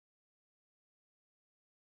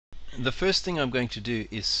The first thing I'm going to do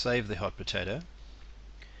is save the hot potato,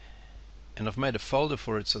 and I've made a folder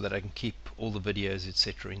for it so that I can keep all the videos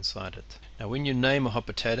etc. inside it. Now when you name a hot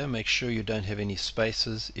potato, make sure you don't have any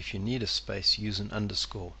spaces. If you need a space, use an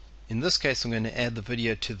underscore. In this case I'm going to add the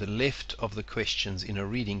video to the left of the questions in a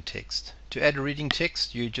reading text. To add a reading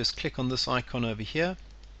text, you just click on this icon over here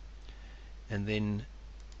and then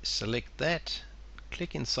select that,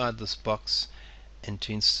 click inside this box, and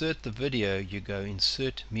to insert the video you go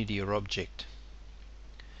Insert Media Object.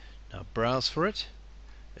 Now browse for it.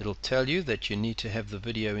 It'll tell you that you need to have the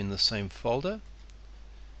video in the same folder.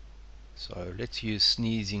 So let's use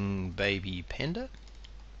Sneezing Baby Panda.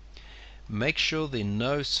 Make sure there are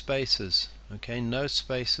no spaces. Okay, no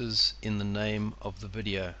spaces in the name of the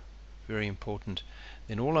video. Very important.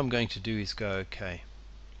 Then all I'm going to do is go OK.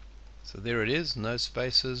 So there it is, no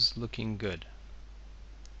spaces, looking good.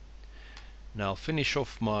 Now I'll finish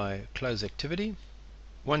off my close activity.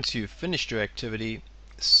 Once you've finished your activity,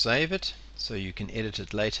 save it so you can edit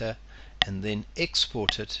it later, and then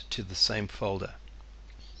export it to the same folder.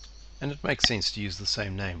 And it makes sense to use the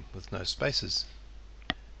same name with no spaces.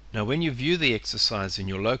 Now when you view the exercise in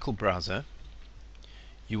your local browser,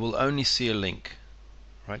 you will only see a link.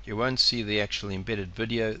 Right? You won't see the actual embedded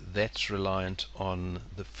video. That's reliant on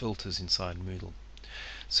the filters inside Moodle.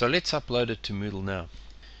 So let's upload it to Moodle now.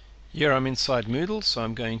 Here I'm inside Moodle, so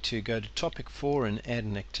I'm going to go to topic 4 and add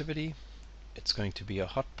an activity. It's going to be a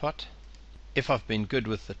hotpot. If I've been good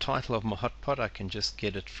with the title of my hotpot, I can just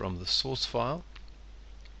get it from the source file.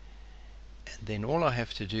 And then all I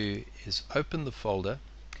have to do is open the folder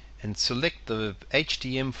and select the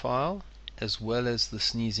HTML file as well as the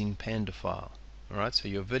Sneezing Panda file. Alright, so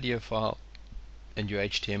your video file and your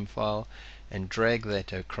HTML file, and drag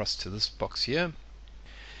that across to this box here.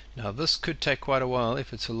 Now this could take quite a while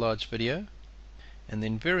if it's a large video, and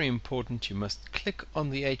then very important, you must click on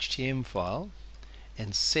the HTML file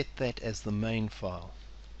and set that as the main file.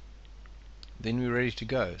 Then we're ready to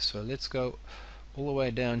go. So let's go all the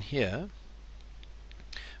way down here.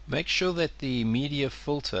 Make sure that the media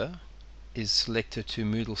filter is selected to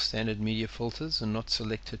Moodle standard media filters and not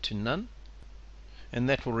selected to none, and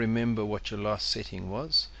that will remember what your last setting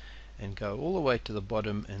was, and go all the way to the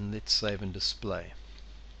bottom and let's save and display.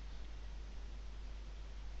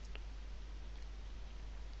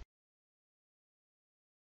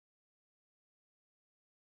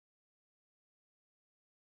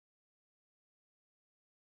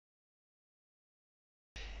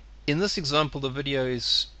 In this example the video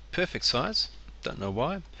is perfect size, don't know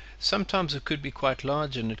why. Sometimes it could be quite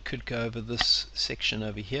large and it could go over this section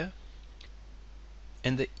over here.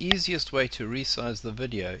 And the easiest way to resize the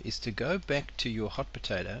video is to go back to your hot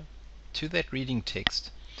potato, to that reading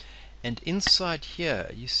text, and inside here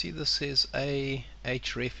you see this says a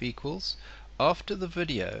href equals. After the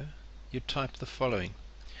video you type the following.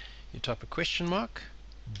 You type a question mark,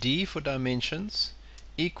 D for dimensions,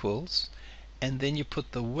 equals, and then you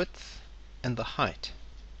put the width and the height.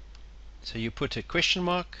 So you put a question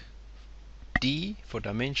mark, D for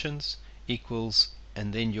dimensions, equals,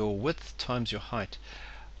 and then your width times your height.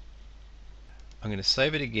 I'm going to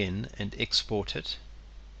save it again and export it.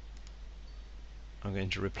 I'm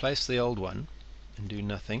going to replace the old one and do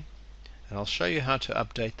nothing, and I'll show you how to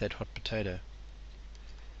update that hot potato.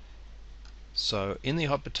 So in the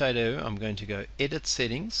hot potato I'm going to go Edit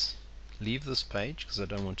Settings, leave this page because I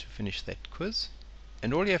don't want to finish that quiz,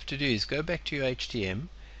 and all you have to do is go back to your HTML,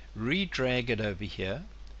 re-drag it over here,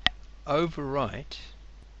 overwrite,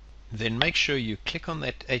 then make sure you click on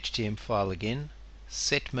that HTML file again,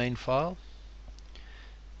 set main file,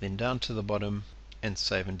 then down to the bottom and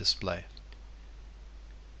save and display.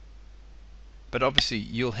 But obviously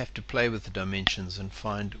you'll have to play with the dimensions and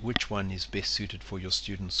find which one is best suited for your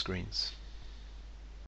student screens.